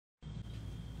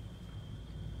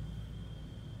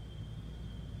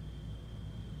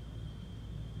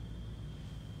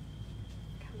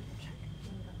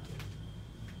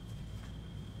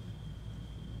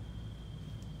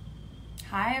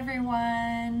Hi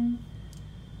everyone.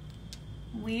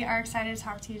 We are excited to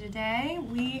talk to you today.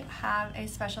 We have a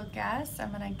special guest.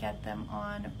 I'm going to get them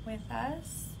on with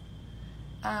us.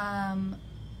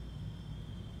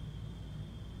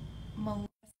 Melissa.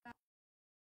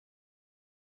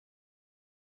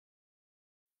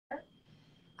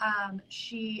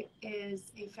 She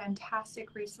is a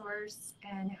fantastic resource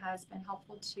and has been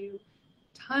helpful to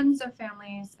tons of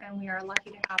families, and we are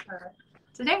lucky to have her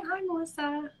today. Hi,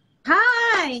 Melissa.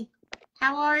 Hi,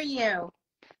 how are you?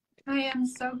 I am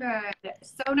so good.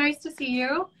 So nice to see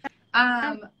you.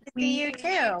 See you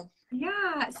too.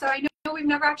 Yeah, so I know we've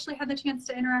never actually had the chance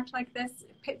to interact like this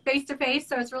face to face,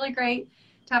 so it's really great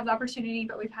to have the opportunity,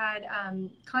 but we've had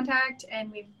contact,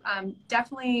 and we've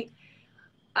definitely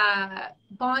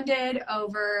bonded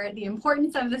over the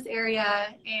importance of this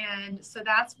area, and so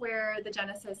that's where the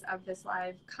genesis of this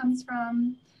live comes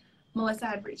from. Melissa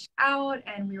had reached out,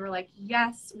 and we were like,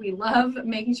 yes, we love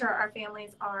making sure our families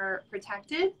are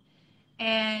protected,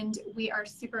 and we are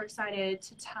super excited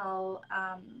to tell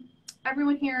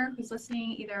everyone here who's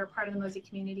listening, either part of the Mosie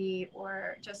community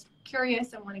or just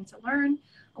curious and wanting to learn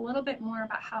a little bit more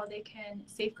about how they can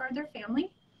safeguard their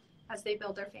family as they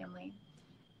build their family.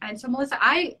 And so, Melissa,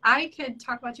 I could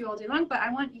talk about you all day long, but I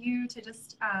want you to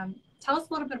just tell us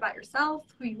a little bit about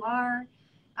yourself, who you are,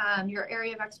 your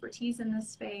area of expertise in this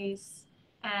space,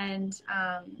 and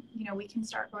we can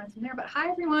start going from there. But hi,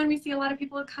 everyone. We see a lot of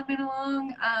people coming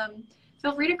along.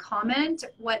 Feel free to comment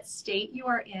what state you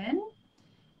are in.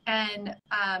 And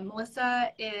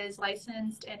Melissa is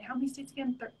licensed in how many states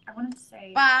again? I wanted to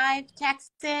say 5: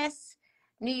 Texas,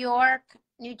 New York,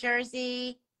 New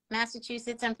Jersey,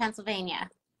 Massachusetts, and Pennsylvania.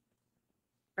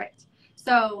 Right.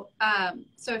 So,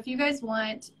 so if you guys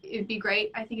want, it'd be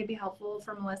great. I think it'd be helpful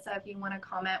for Melissa if you want to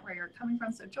comment where you're coming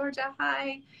from. So Georgia,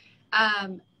 hi.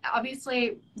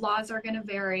 Obviously, laws are going to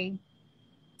vary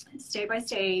state by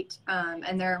state,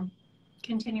 and they're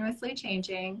continuously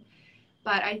changing.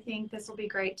 But I think this will be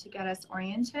great to get us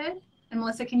oriented. And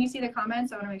Melissa, can you see the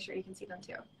comments? I want to make sure you can see them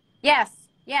too. Yes.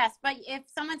 But if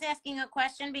someone's asking a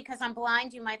question because I'm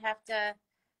blind, you might have to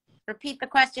repeat the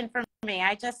question for me.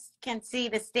 I just can see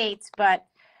the states, but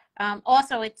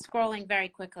also it's scrolling very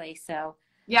quickly. So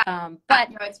yeah,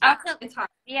 but no, it's hard.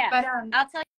 Yeah, but I'll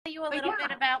tell you a little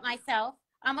bit about myself.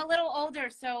 I'm a little older,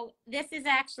 so this is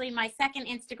actually my second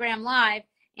Instagram live,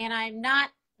 and I'm not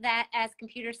that as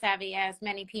computer savvy as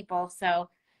many people, so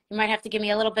you might have to give me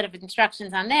a little bit of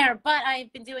instructions on there. But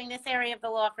I've been doing this area of the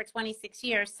law for 26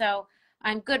 years, so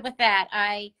I'm good with that.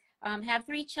 I have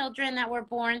 3 children that were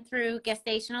born through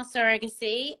gestational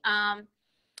surrogacy.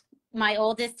 My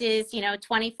oldest is,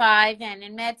 25 and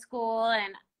in med school,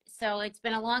 and so it's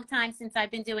been a long time since I've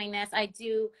been doing this. I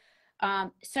do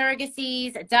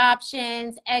surrogacies,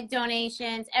 adoptions, egg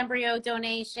donations, embryo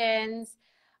donations,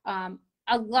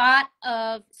 a lot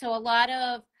of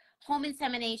home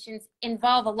inseminations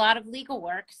involve a lot of legal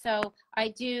work. So I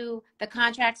do the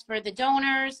contracts for the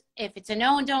donors. If it's a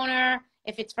known donor,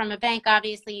 if it's from a bank,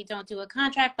 obviously you don't do a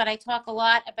contract, but I talk a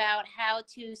lot about how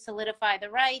to solidify the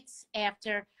rights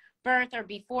after birth or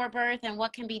before birth, and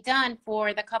what can be done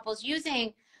for the couples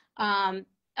using a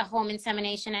home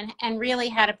insemination, and really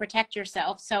how to protect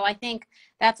yourself. So I think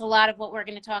that's a lot of what we're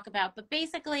going to talk about. But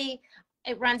basically,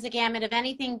 it runs a gamut of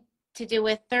anything to do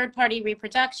with third-party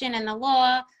reproduction and the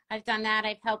law. I've done that.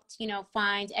 I've helped,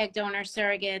 find egg donors,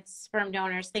 surrogates, sperm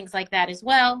donors, things like that as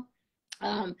well.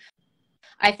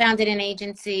 I founded an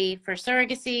agency for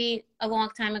surrogacy a long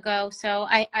time ago. So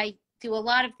I do a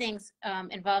lot of things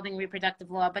involving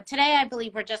reproductive law. But today, I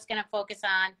believe we're just going to focus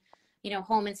on,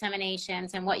 home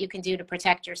inseminations and what you can do to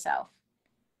protect yourself.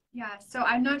 Yeah, so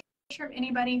I'm not sure if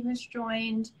anybody who's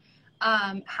joined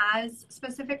has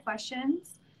specific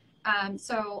questions.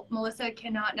 So Melissa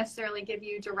cannot necessarily give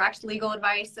you direct legal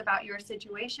advice about your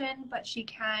situation, but she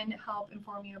can help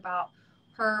inform you about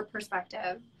her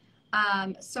perspective.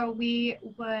 So we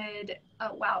would,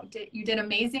 wow, you did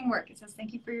amazing work. It says,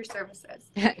 thank you for your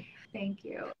services. Thank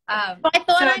you. I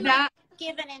thought I might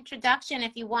give an introduction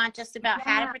if you want, just about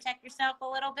how to protect yourself a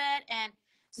little bit. And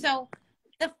so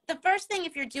the first thing,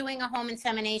 if you're doing a home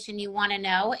insemination, you want to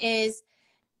know is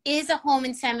a home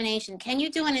insemination, can you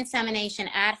do an insemination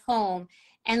at home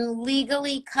and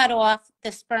legally cut off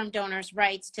the sperm donor's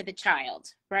rights to the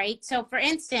child, right? So for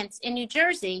instance, in New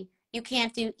Jersey,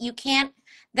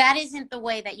 that isn't the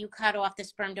way that you cut off the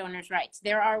sperm donor's rights.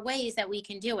 There are ways that we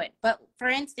can do it. But for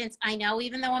instance, I know,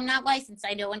 even though I'm not licensed,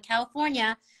 I know in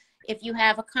California, if you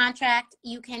have a contract,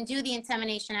 you can do the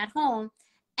insemination at home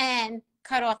and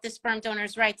cut off the sperm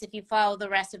donor's rights if you follow the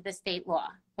rest of the state law.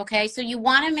 Okay, so you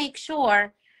want to make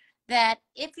sure that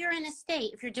if you're in a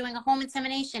state, if you're doing a home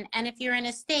insemination, and if you're in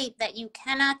a state that you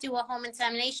cannot do a home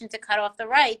insemination to cut off the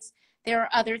rights, there are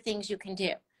other things you can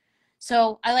do.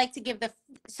 So I like to give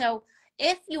so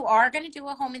if you are going to do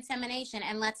a home insemination,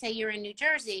 and let's say you're in New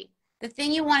Jersey, the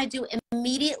thing you want to do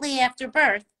immediately after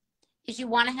birth is you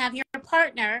want to have your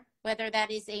partner, whether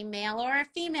that is a male or a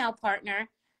female partner,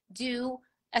 do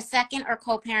a second or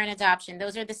co-parent adoption.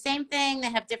 Those are the same thing.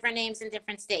 They have different names in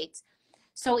different states.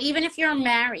 So even if you're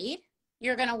married,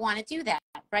 you're going to want to do that,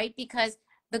 right? Because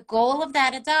the goal of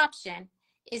that adoption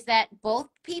is that both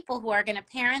people who are going to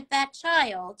parent that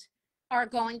child are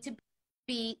going to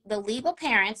be the legal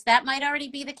parents. That might already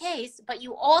be the case, but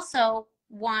you also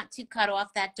want to cut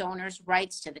off that donor's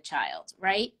rights to the child,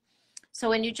 right?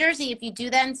 So in New Jersey, if you do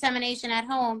that insemination at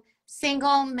home,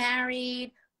 single,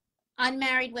 married,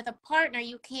 unmarried with a partner,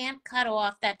 you can't cut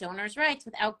off that donor's rights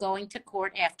without going to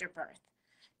court after birth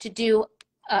to do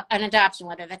an adoption,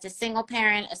 whether that's a single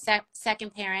parent, a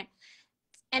second parent.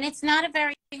 And it's not a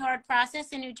very hard process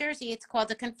in New Jersey. It's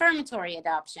called a confirmatory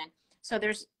adoption. So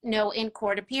there's no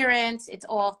in-court appearance. It's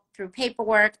all through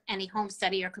paperwork. Any home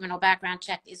study or criminal background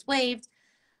check is waived.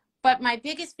 But my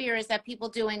biggest fear is that people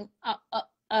doing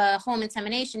a home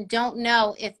insemination don't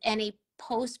know if any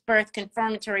post-birth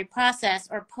confirmatory process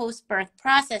or post-birth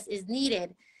process is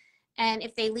needed. And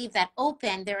if they leave that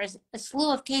open, there is a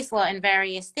slew of case law in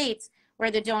various states where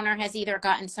the donor has either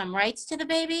gotten some rights to the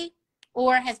baby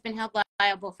or has been held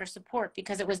liable for support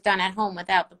because it was done at home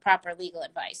without the proper legal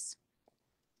advice.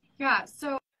 Yeah,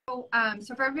 so for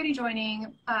everybody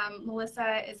joining,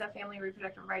 Melissa is a family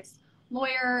reproductive rights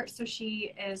lawyer, so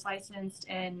she is licensed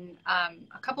in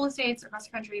a couple of states across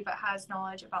the country, but has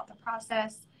knowledge about the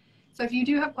process. So if you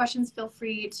do have questions, feel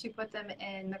free to put them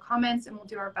in the comments and we'll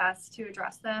do our best to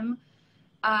address them.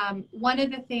 One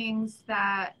of the things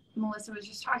that Melissa was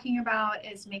just talking about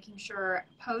is making sure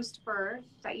post-birth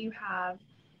that you have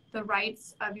the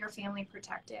rights of your family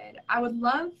protected. I would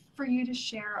love for you to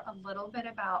share a little bit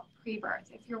about pre-birth.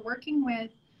 If you're working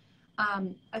with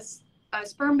a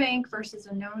sperm bank versus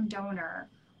a known donor,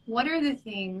 what are the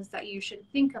things that you should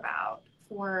think about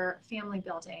for family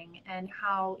building and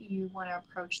how you want to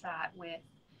approach that with,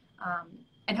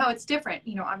 and how it's different?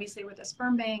 You know, obviously with a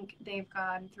sperm bank, they've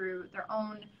gone through their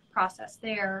own process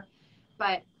there,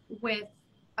 but with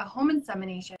a home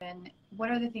insemination, what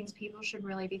are the things people should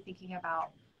really be thinking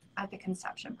about at the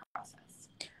conception process?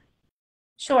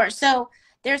 Sure. So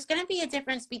there's going to be a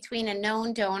difference between a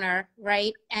known donor,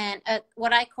 right, and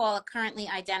what I call a currently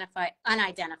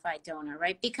unidentified donor,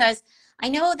 right? Because I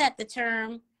know that the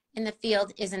term in the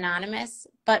field is anonymous,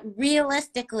 but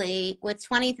realistically, with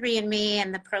 23andMe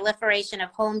and the proliferation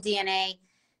of home DNA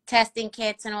testing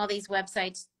kits and all these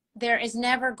websites, there is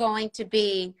never going to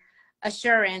be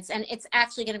assurance, and it's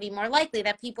actually going to be more likely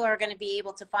that people are going to be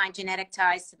able to find genetic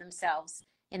ties to themselves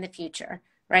in the future,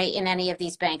 right, in any of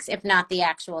these banks, if not the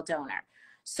actual donor.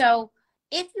 So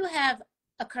if you have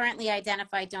a currently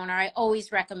identified donor, I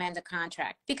always recommend a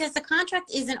contract, because the contract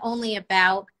isn't only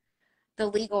about the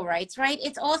legal rights, right?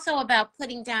 It's also about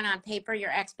putting down on paper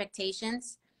your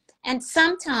expectations. And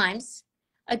sometimes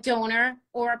a donor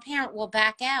or a parent will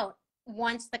back out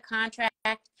once the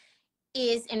contract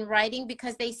is in writing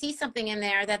because they see something in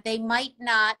there that they might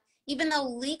not, even though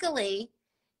legally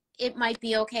it might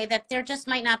be okay, that they just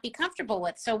might not be comfortable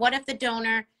with. So what if the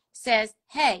donor says,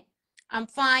 hey, I'm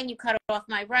fine, you cut off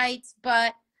my rights,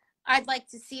 but I'd like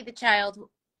to see the child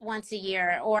once a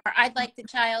year, or I'd like the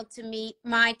child to meet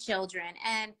my children.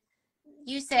 And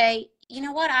you say, you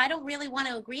know what, I don't really want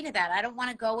to agree to that. I don't want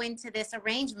to go into this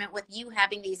arrangement with you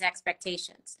having these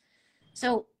expectations.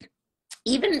 So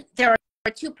even there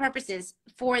are two purposes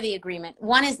for the agreement.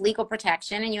 One is legal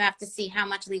protection, and you have to see how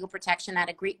much legal protection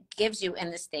that gives you in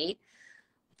the state.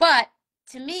 But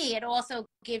to me, it also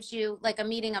gives you like a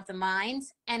meeting of the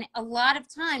minds. And a lot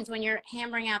of times when you're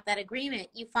hammering out that agreement,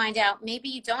 you find out maybe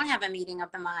you don't have a meeting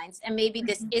of the minds, and maybe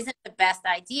this isn't the best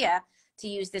idea to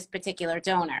use this particular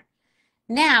donor.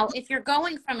 Now, if you're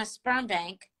going from a sperm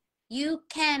bank, you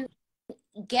can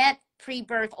get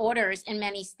pre-birth orders in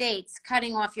many states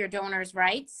cutting off your donor's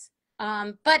rights.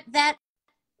 But that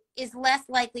is less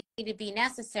likely to be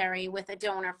necessary with a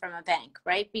donor from a bank,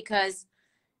 right? Because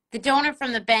the donor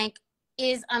from the bank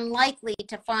is unlikely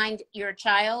to find your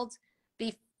child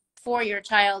before your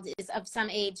child is of some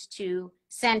age to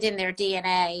send in their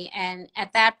DNA. And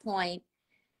at that point,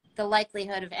 the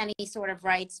likelihood of any sort of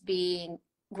rights being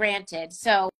granted,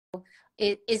 so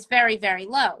it is very, very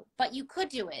low. But you could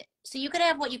do it. So you could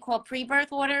have what you call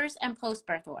pre-birth orders and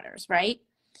post-birth orders, right?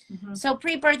 Mm-hmm. So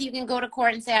pre-birth, you can go to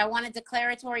court and say, I want a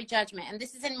declaratory judgment. And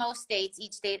this is in most states.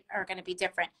 Each state are going to be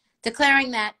different.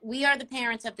 declaring that we are the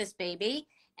parents of this baby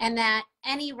and that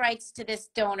any rights to this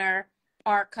donor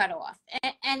are cut off.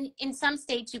 And in some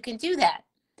states, you can do that.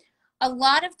 A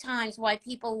lot of times why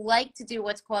people like to do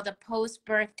what's called a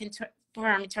post-birth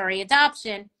confirmatory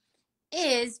adoption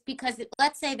is because,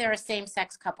 let's say they're a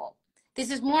same-sex couple. This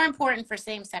is more important for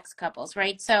same-sex couples,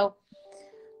 right? So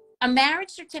a marriage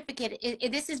certificate,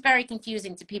 this is very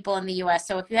confusing to people in the US.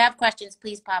 So if you have questions,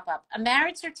 please pop up. A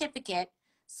marriage certificate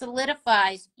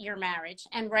solidifies your marriage.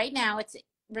 And right now it's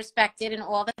respected in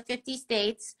all the 50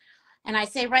 states. And I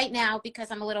say right now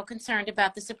because I'm a little concerned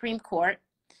about the Supreme Court.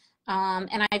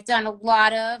 And I've done a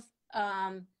lot of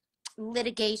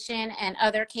litigation and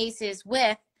other cases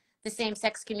with the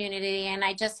same-sex community. And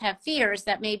I just have fears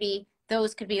that maybe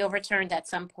those could be overturned at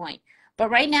some point. But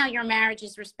right now, your marriage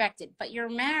is respected. But your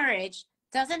marriage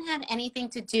doesn't have anything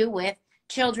to do with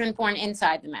children born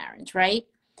inside the marriage, right?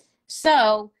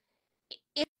 So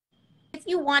if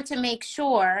you want to make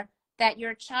sure that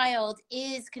your child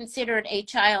is considered a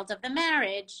child of the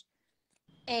marriage,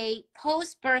 a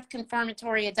post-birth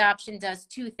confirmatory adoption does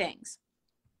two things.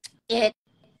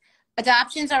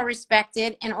 Adoptions are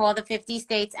respected in all the 50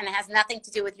 states, and it has nothing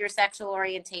to do with your sexual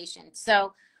orientation.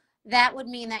 So that would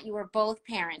mean that you were both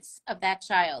parents of that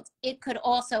child. It could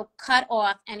also cut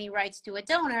off any rights to a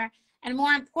donor. And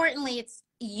more importantly, it's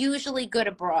usually good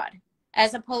abroad,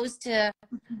 as opposed to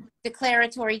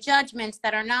declaratory judgments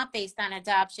that are not based on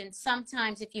adoption.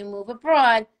 Sometimes if you move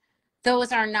abroad,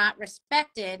 those are not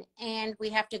respected, and we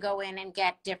have to go in and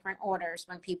get different orders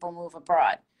when people move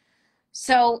abroad.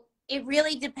 So it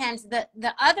really depends.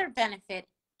 The other benefit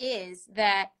is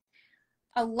that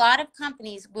a lot of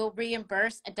companies will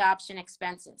reimburse adoption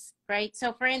expenses, right?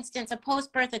 So for instance, a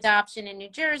post-birth adoption in New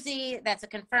Jersey, that's a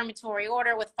confirmatory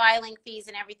order with filing fees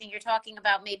and everything. You're talking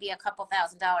about maybe a couple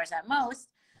 $1,000s at most.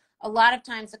 A lot of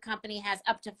times a company has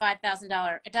up to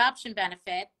 $5,000 adoption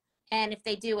benefit. And if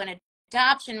they do an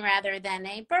adoption rather than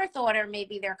a birth order,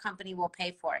 maybe their company will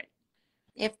pay for it.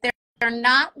 If they're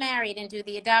not married and do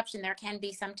the adoption, there can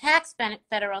be some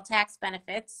federal tax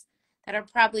benefits that are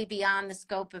probably beyond the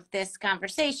scope of this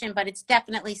conversation, but it's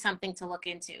definitely something to look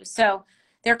into. So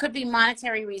there could be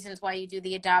monetary reasons why you do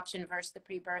the adoption versus the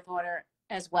pre-birth order,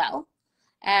 as well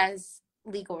as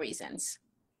legal reasons.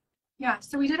 Yeah,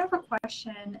 so we did have a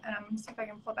question, and I'm going to see if I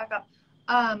can pull it back up.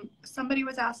 Somebody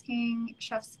was asking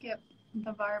Chef Skip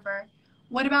the Barber,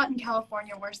 what about in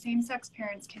California where same-sex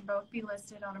parents can both be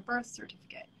listed on a birth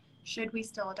certificate? Should we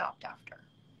still adopt after?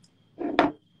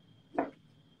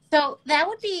 So that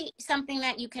would be something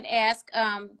that you could ask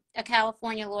a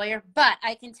California lawyer, but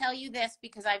I can tell you this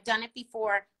because I've done it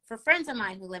before for friends of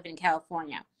mine who live in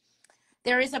California.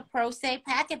 There is a pro se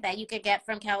packet that you could get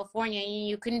from California, and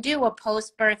you can do a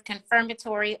post-birth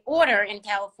confirmatory order in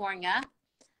California.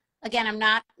 Again, I'm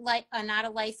not a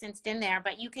licensed in there,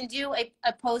 but you can do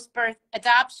a post-birth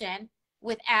adoption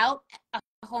without a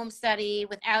home study,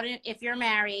 without it if you're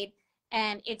married,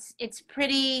 and it's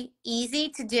pretty easy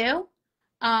to do.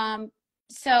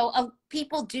 So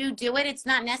people do it. It's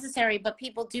not necessary, but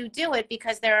people do it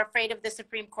because they're afraid of the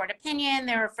Supreme Court opinion.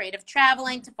 They're afraid of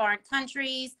traveling to foreign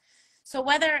countries. So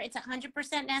whether it's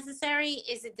 100% necessary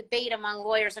is a debate among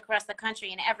lawyers across the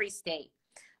country in every state.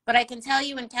 But I can tell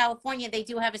you in California, they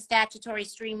do have a statutory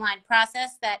streamlined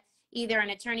process that either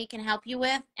an attorney can help you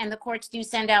with, and the courts do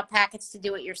send out packets to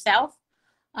do it yourself.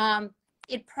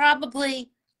 It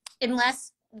probably,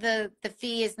 unless the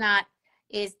fee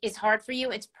is hard for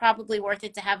you, it's probably worth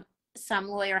it to have some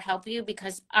lawyer help you,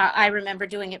 because I remember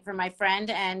doing it for my friend,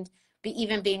 and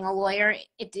even being a lawyer,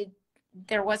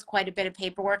 there was quite a bit of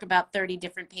paperwork, about 30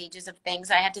 different pages of things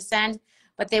I had to send,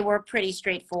 but they were pretty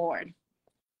straightforward.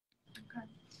 Okay.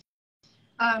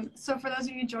 So for those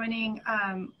of you joining,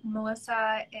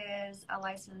 Melissa is a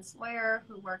licensed lawyer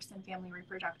who works in family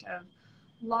reproductive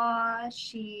law.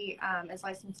 She is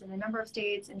licensed in a number of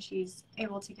states, and she's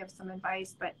able to give some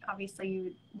advice, but obviously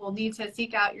you will need to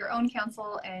seek out your own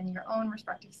counsel in your own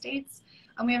respective states.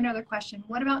 And we have another question.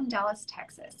 What about in Dallas,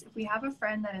 Texas? If we have a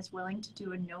friend that is willing to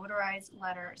do a notarized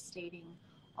letter stating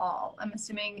all, I'm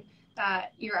assuming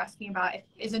that you're asking about,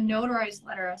 is a notarized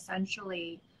letter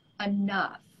essentially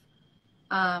enough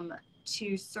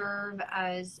to serve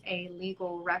as a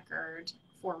legal record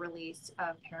for release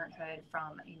of parenthood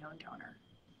from a known donor?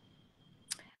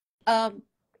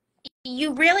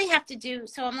 You really have to do,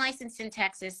 so I'm licensed in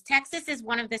Texas. Texas is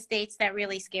one of the states that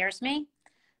really scares me,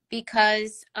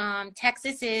 because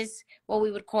Texas is what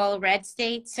we would call a red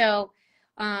state. So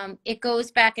it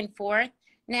goes back and forth.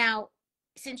 Now,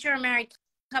 since you're a married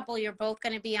couple, you're both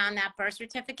going to be on that birth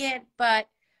certificate. But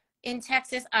in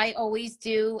Texas, I always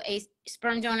do a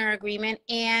sperm donor agreement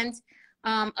and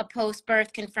a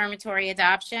post-birth confirmatory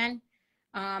adoption.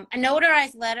 A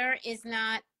notarized letter is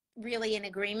not really an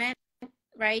agreement,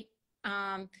 right?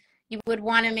 You would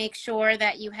want to make sure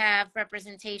that you have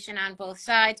representation on both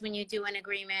sides when you do an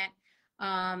agreement.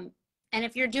 And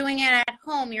if you're doing it at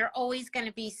home, you're always going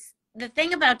to be, the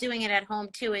thing about doing it at home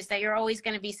too is that you're always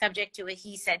going to be subject to a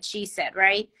he said, she said,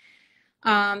 right?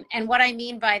 And what I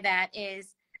mean by that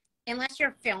is, unless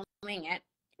you're filming it,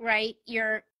 right,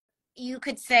 you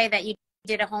could say that you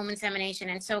did a home insemination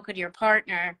and so could your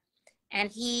partner,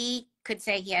 and he could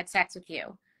say he had sex with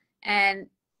you. And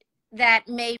that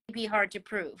may be hard to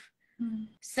prove.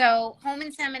 So home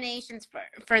inseminations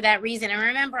for that reason, and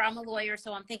remember, I'm a lawyer,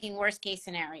 so I'm thinking worst case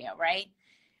scenario, right?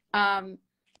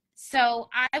 So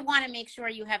I want to make sure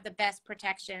you have the best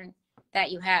protection that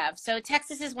you have. So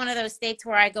Texas is one of those states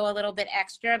where I go a little bit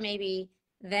extra, maybe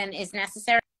than is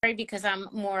necessary, because I'm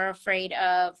more afraid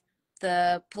of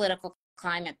the political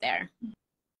climate there.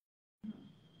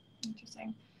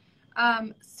 Interesting.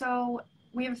 So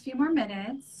we have a few more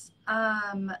minutes.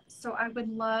 So I would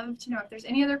love to know if there's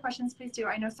any other questions, please do.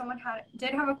 I know someone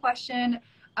did have a question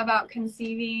about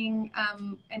conceiving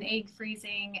and egg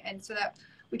freezing, and so that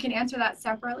we can answer that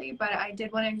separately, but I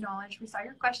did want to acknowledge we saw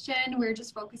your question. We're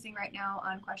just focusing right now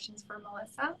on questions for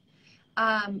Melissa.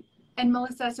 And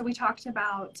Melissa, so we talked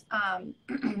about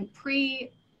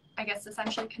I guess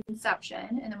essentially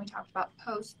conception, and then we talked about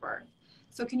post-birth.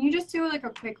 So can you just do like a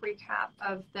quick recap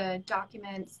of the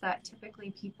documents that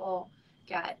typically people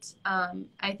get?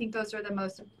 I think those are the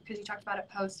most, because you talked about it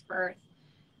post-birth.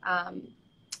 I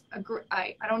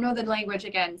don't know the language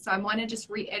again, so I want to just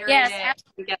reiterate it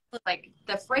to get like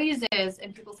the phrases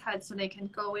in people's heads so they can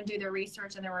go and do their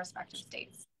research in their respective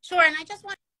states. Sure, and I just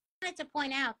wanted to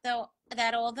point out though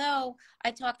that although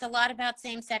I talked a lot about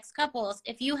same-sex couples,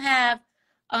 if you have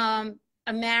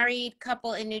a married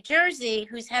couple in New Jersey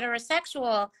who's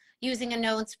heterosexual using a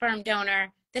known sperm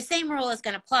donor, the same rule is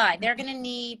going to apply. They're going to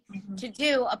need to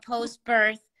do a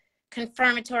post-birth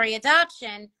confirmatory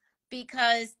adoption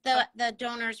because the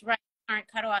donor's rights aren't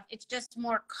cut off. It's just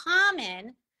more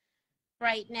common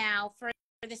right now for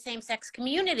the same-sex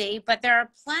community, but there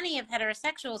are plenty of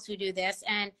heterosexuals who do this,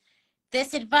 and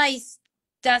this advice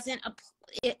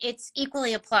it's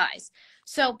equally applies.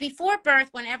 So before birth,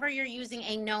 whenever you're using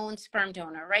a known sperm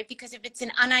donor, right? Because if it's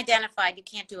an unidentified, you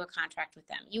can't do a contract with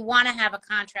them. You want to have a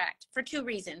contract for two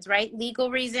reasons, right?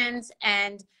 Legal reasons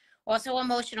and also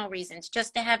emotional reasons,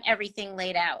 just to have everything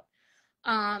laid out.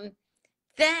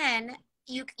 Then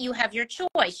you have your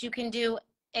choice. You can do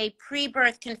a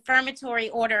pre-birth confirmatory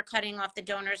order cutting off the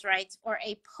donor's rights or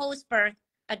a post-birth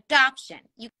adoption.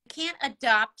 You can't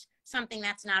adopt something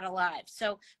that's not alive.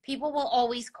 So people will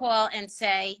always call and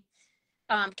say,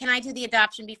 can I do the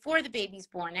adoption before the baby's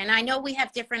born? And I know we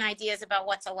have different ideas about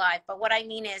what's alive, but what I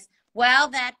mean is while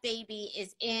that baby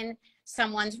is in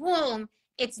someone's womb,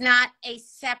 it's not a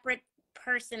separate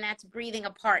person that's breathing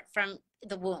apart from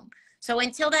the womb. So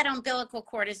until that umbilical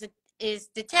cord is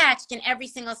detached, in every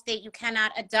single state, you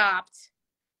cannot adopt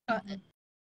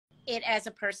it as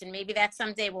a person. Maybe that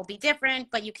someday will be different,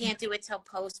 but you can't do it till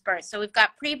post-birth. So we've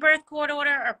got pre-birth court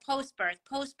order or post-birth.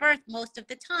 Post-birth, most of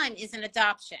the time, is an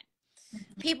adoption.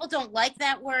 People don't like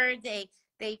that word. They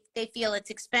feel it's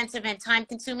expensive and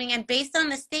time-consuming, and based on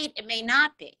the state, it may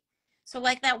not be. So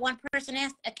like that one person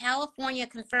asked, a California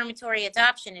confirmatory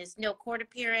adoption is no court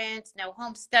appearance, no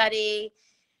home study,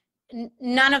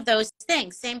 none of those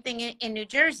things. Same thing in New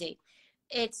Jersey.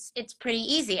 It's pretty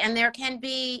easy, and there can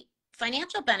be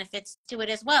financial benefits to it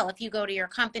as well if you go to your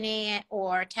company,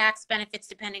 or tax benefits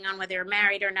depending on whether you're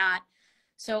married or not.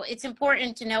 So it's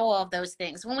important to know all of those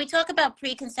things. When we talk about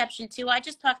preconception too, I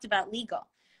just talked about legal.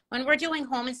 When we're doing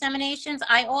home inseminations,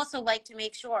 I also like to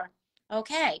make sure,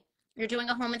 okay, you're doing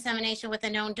a home insemination with a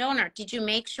known donor. Did you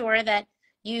make sure that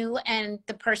you and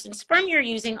the person's sperm you're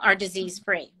using are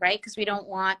disease-free, right? Because we don't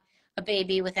want a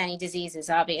baby with any diseases,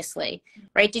 obviously,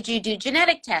 right? Did you do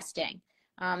genetic testing?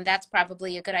 That's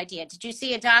probably a good idea. Did you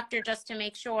see a doctor just to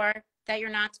make sure that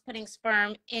you're not putting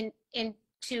sperm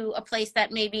into a place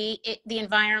that maybe the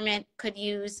environment could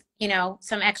use,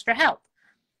 some extra help?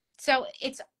 So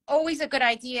it's always a good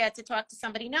idea to talk to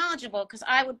somebody knowledgeable, because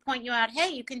I would point you out, hey,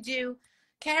 you can do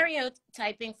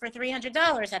karyotyping for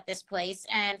 $300 at this place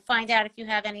and find out if you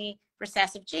have any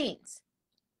recessive genes.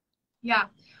 Yeah.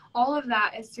 All of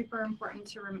that is super important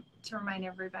to remind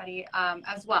everybody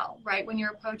as well, right? When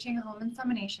you're approaching a home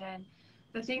insemination,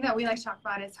 the thing that we like to talk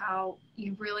about is how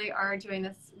you really are doing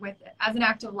this as an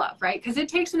act of love, right? Because it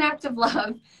takes an act of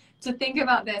love to think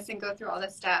about this and go through all the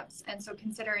steps. And so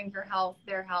considering your health,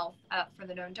 their health for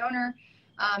the known donor,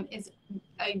 is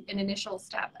an initial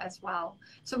step as well.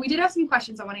 So we did have some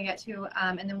questions I want to get to,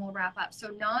 and then we'll wrap up. So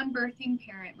non-birthing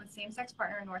parent with same-sex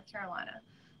partner in North Carolina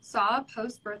saw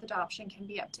post-birth adoption can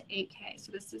be up to $8K.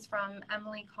 So this is from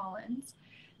Emily Collins.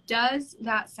 Does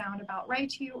that sound about right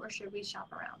to you, or should we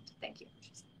shop around? Thank you.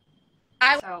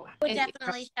 I would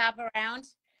definitely shop around.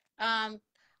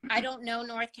 I don't know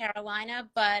North Carolina,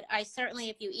 but I certainly,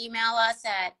 if you email us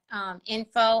at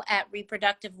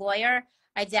info@Reproductive Lawyer,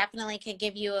 I definitely can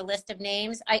give you a list of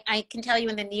names. I can tell you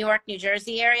in the New York, New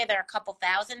Jersey area, they're a couple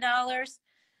 $1,000s.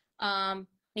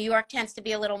 New York tends to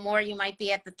be a little more. You might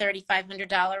be at the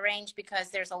 $3,500 range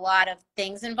because there's a lot of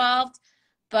things involved,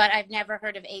 but I've never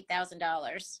heard of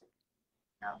 $8,000.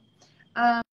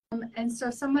 No. And so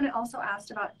someone also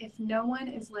asked about if no one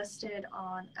is listed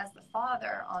on as the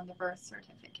father on the birth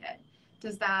certificate,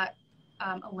 does that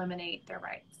eliminate their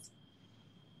rights?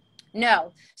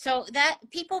 No. So that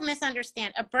people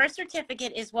misunderstand. A birth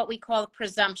certificate is what we call a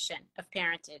presumption of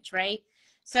parentage, right?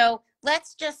 So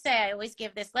let's just say, I always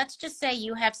give this, let's just say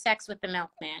you have sex with the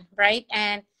milkman, right?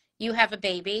 And you have a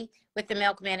baby with the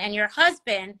milkman, and your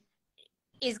husband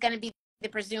is going to be the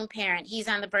presumed parent. He's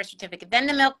on the birth certificate. Then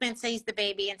the milkman sees the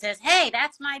baby and says, hey,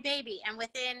 that's my baby. And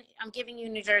within, I'm giving you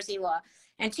New Jersey law.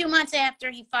 And 2 months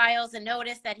after, he files a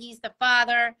notice that he's the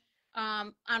father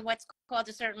on what's called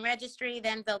a certain registry.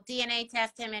 Then they'll DNA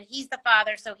test him, and he's the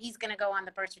father, so he's going to go on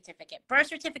the birth certificate. Birth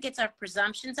certificates are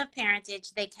presumptions of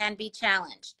parentage. They can be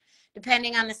challenged.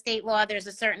 Depending on the state law, there's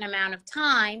a certain amount of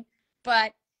time.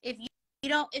 But if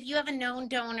you have a known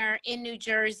donor in New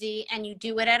Jersey and you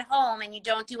do it at home and you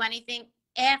don't do anything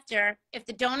after, if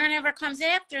the donor never comes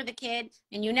after the kid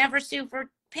and you never sue for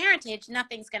parentage,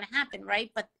 nothing's going to happen,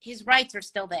 right? But his rights are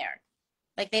still there.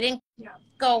 Like they didn't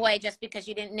go away just because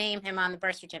you didn't name him on the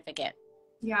birth certificate.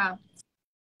 Yeah.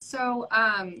 So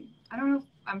I don't know if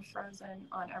I'm frozen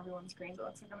on everyone's screens. It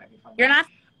looks like I might be frozen. You're not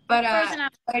frozen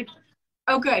up.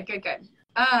 Oh, good. I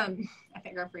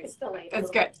think I'm free. It's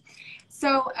good.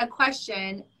 So a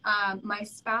question, my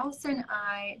spouse and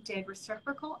I did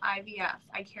reciprocal IVF.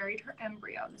 I carried her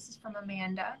embryo. This is from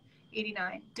Amanda,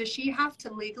 89. Does she have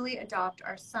to legally adopt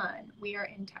our son? We are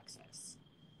in Texas.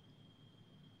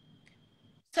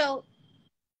 So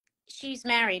she's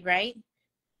married, right?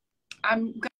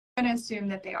 I'm going to assume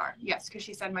that they are. Yes, because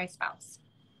she said my spouse.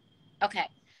 Okay.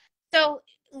 So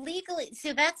legally,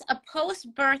 so that's a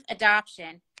post-birth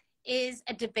adoption is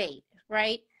a debate,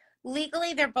 right?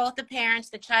 Legally, they're both the parents.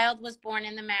 The child was born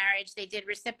in the marriage. They did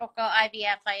reciprocal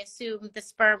IVF. I assume the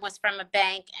sperm was from a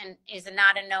bank and is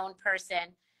not a known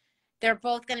person. They're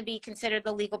both going to be considered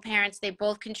the legal parents. They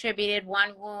both contributed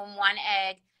one womb, one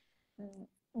egg.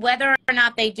 Whether or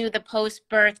not they do the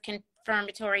post-birth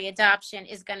confirmatory adoption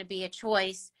is going to be a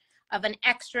choice of an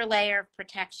extra layer of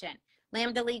protection.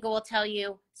 Lambda Legal will tell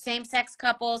you same-sex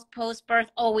couples post-birth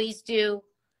always do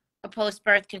a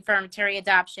post-birth confirmatory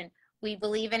adoption. We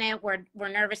believe in it. We're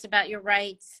nervous about your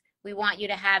rights. We want you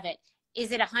to have it.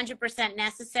 Is it 100%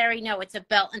 necessary? No, it's a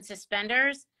belt and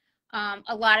suspenders.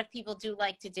 A lot of people do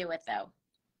like to do it, though.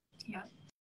 Yeah.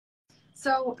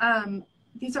 So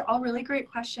these are all really great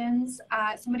questions.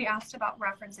 Somebody asked about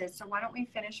references, so why don't we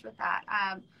finish with that?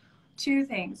 2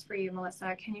 things for you,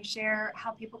 Melissa. Can you share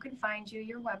how people can find you,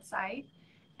 your website?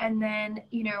 And then,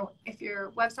 if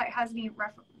your website has any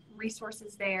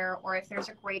resources there, or if there's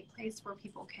a great place where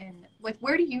people can,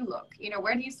 where do you look?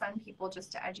 Where do you send people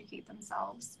just to educate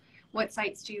themselves? What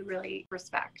sites do you really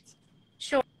respect?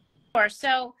 Sure.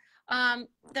 So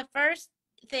the first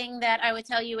thing that I would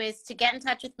tell you is to get in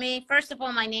touch with me. First of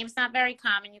all, my name's not very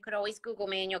common. You could always Google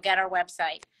me and you'll get our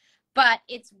website. But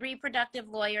it's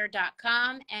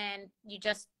reproductivelawyer.com, and you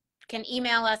just can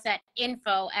email us at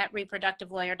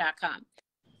info@reproductivelawyer.com.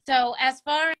 So as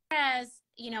far as,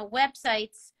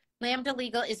 websites, Lambda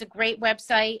Legal is a great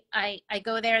website. I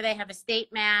go there. They have a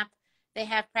state map. They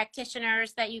have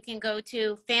practitioners that you can go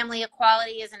to. Family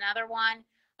Equality is another one.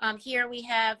 Here we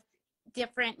have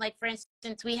different, like for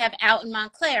instance, we have out in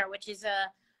Montclair, which is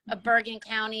a Bergen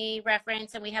County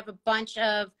reference, and we have a bunch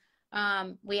of,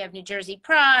 we have New Jersey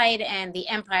Pride and the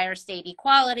Empire State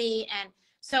Equality. And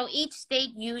so each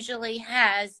state usually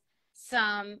has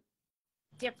some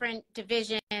different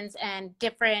divisions and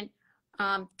different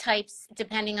types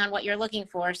depending on what you're looking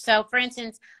for. So for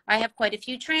instance, I have quite a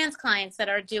few trans clients that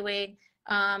are doing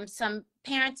some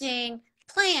parenting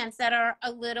plans that are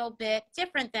a little bit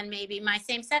different than maybe my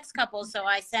same-sex couples. So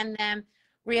I send them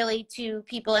really to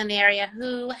people in the area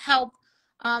who help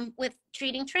with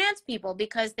treating trans people,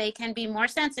 because they can be more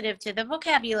sensitive to the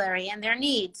vocabulary and their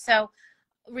needs. So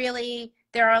really,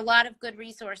 there are a lot of good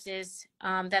resources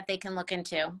that they can look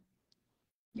into.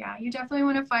 Yeah, you definitely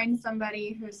want to find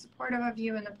somebody who's supportive of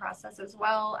you in the process as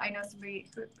well. I know somebody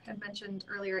who had mentioned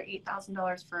earlier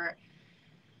 $8,000 for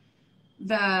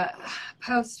the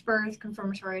post-birth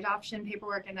confirmatory adoption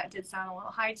paperwork, and that did sound a little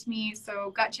high to me.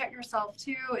 So gut check yourself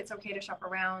too. It's okay to shop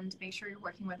around. Make sure you're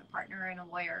working with a partner and a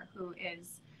lawyer who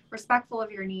is respectful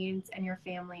of your needs and your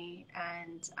family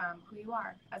and who you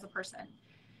are as a person.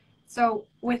 So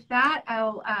with that,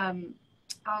 I'll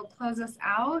close us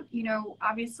out. You know,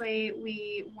 obviously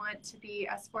we want to be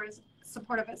as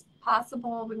supportive as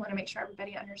possible. We want to make sure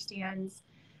everybody understands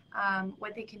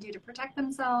what they can do to protect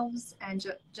themselves. And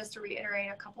just to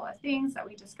reiterate a couple of things that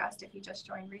we discussed if you just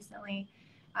joined recently,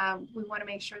 we want to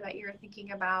make sure that you're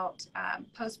thinking about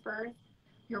post-birth,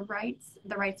 your rights,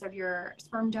 the rights of your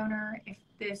sperm donor, if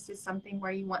this is something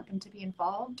where you want them to be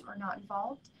involved or not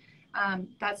involved.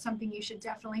 That's something you should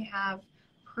definitely have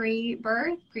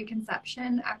pre-birth,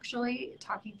 preconception, actually,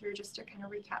 talking through just to kind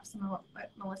of recap some of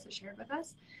what Melissa shared with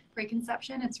us.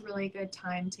 Preconception, it's really a good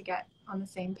time to get on the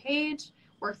same page,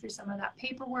 work through some of that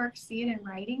paperwork, see it in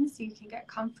writing so you can get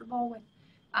comfortable with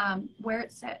where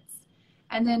it sits.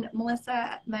 And then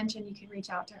Melissa mentioned you can reach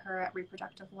out to her at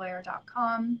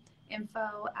reproductivelawyer.com.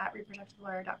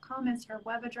 info@reproductivelawyer.com is her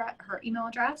web address, her email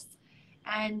address.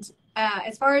 And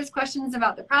as far as questions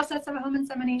about the process of a home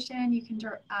insemination, you can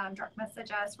direct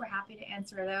message us. We're happy to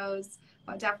answer those.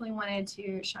 But definitely wanted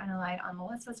to shine a light on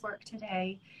Melissa's work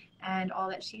today and all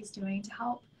that she's doing to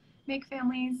help make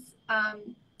families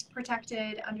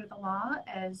protected under the law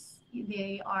as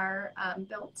they are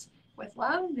built with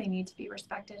love. They need to be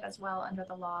respected as well under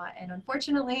the law. And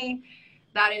unfortunately,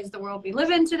 that is the world we live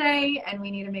in today, and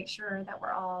we need to make sure that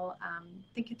we're all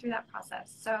thinking through that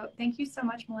process. So thank you so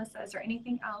much, Melissa. Is there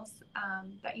anything else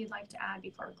that you'd like to add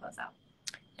before we close out?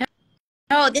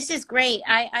 No, this is great.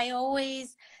 I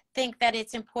always think that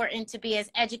it's important to be as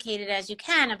educated as you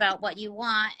can about what you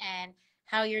want and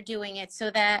how you're doing it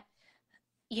so that,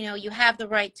 you know, you have the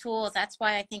right tools. That's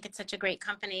why I think it's such a great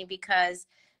company, because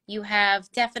you have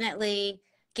definitely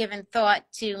given thought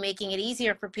to making it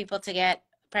easier for people to get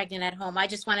pregnant at home. I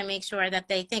just want to make sure that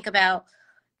they think about,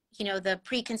 you know, the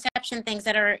preconception things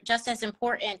that are just as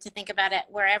important to think about it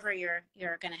wherever you're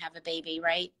going to have a baby,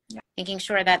 right? Yeah. Making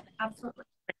sure that absolutely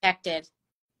protected.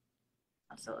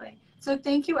 Absolutely. So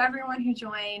thank you everyone who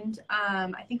joined.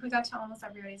 I think we got to almost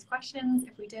everybody's questions.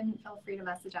 If we didn't, feel free to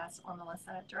message us or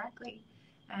Melissa directly,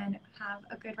 and have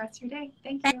a good rest of your day.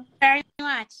 Thank you. Thanks very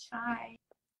much. Bye.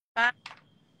 Bye.